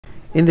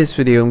In this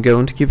video, I'm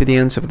going to give you the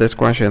answer for this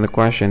question. The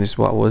question is,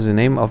 what was the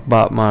name of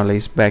Bob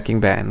Marley's backing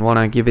band? When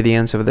I give you the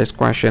answer for this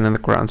question, and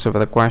the answer for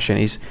the question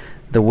is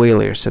the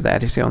Wailers. So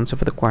that is the answer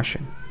for the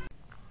question.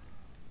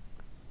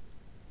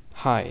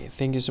 Hi,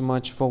 thank you so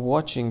much for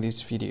watching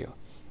this video.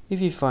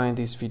 If you find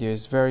this video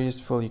is very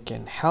useful, you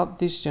can help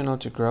this channel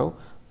to grow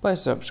by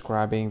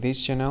subscribing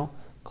this channel.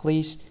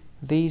 Click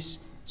this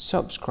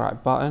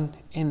subscribe button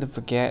and don't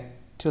forget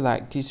to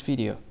like this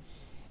video.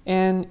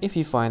 And if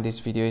you find this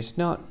video is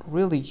not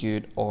really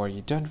good, or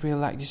you don't really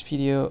like this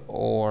video,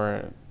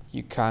 or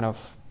you kind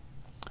of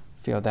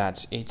feel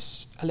that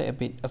it's a little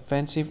bit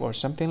offensive or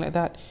something like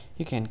that,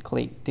 you can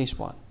click this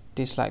one,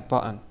 dislike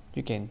button.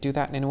 You can do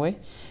that anyway.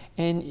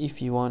 And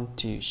if you want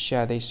to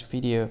share this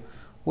video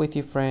with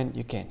your friend,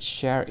 you can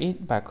share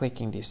it by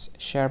clicking this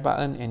share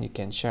button, and you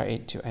can share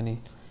it to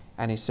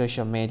any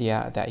social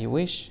media that you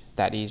wish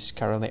that is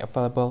currently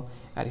available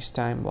at this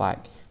time,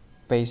 like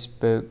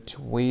Facebook,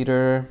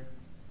 Twitter,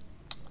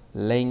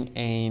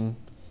 LinkedIn,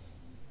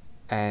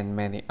 and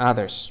many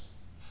others,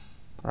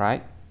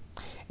 right?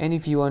 And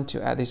if you want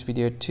to add this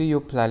video to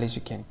your playlist,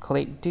 you can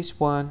click this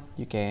one.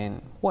 You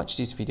can watch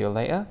this video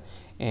later,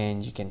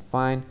 and you can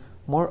find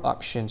more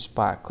options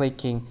by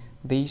clicking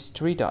these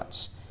three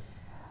dots.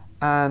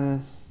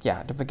 And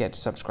yeah, don't forget to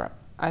subscribe.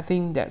 I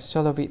think that's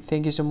all of it.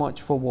 Thank you so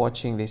much for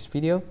watching this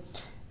video,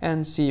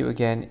 and see you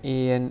again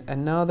in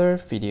another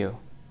video.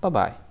 Bye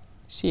bye.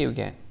 See you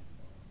again.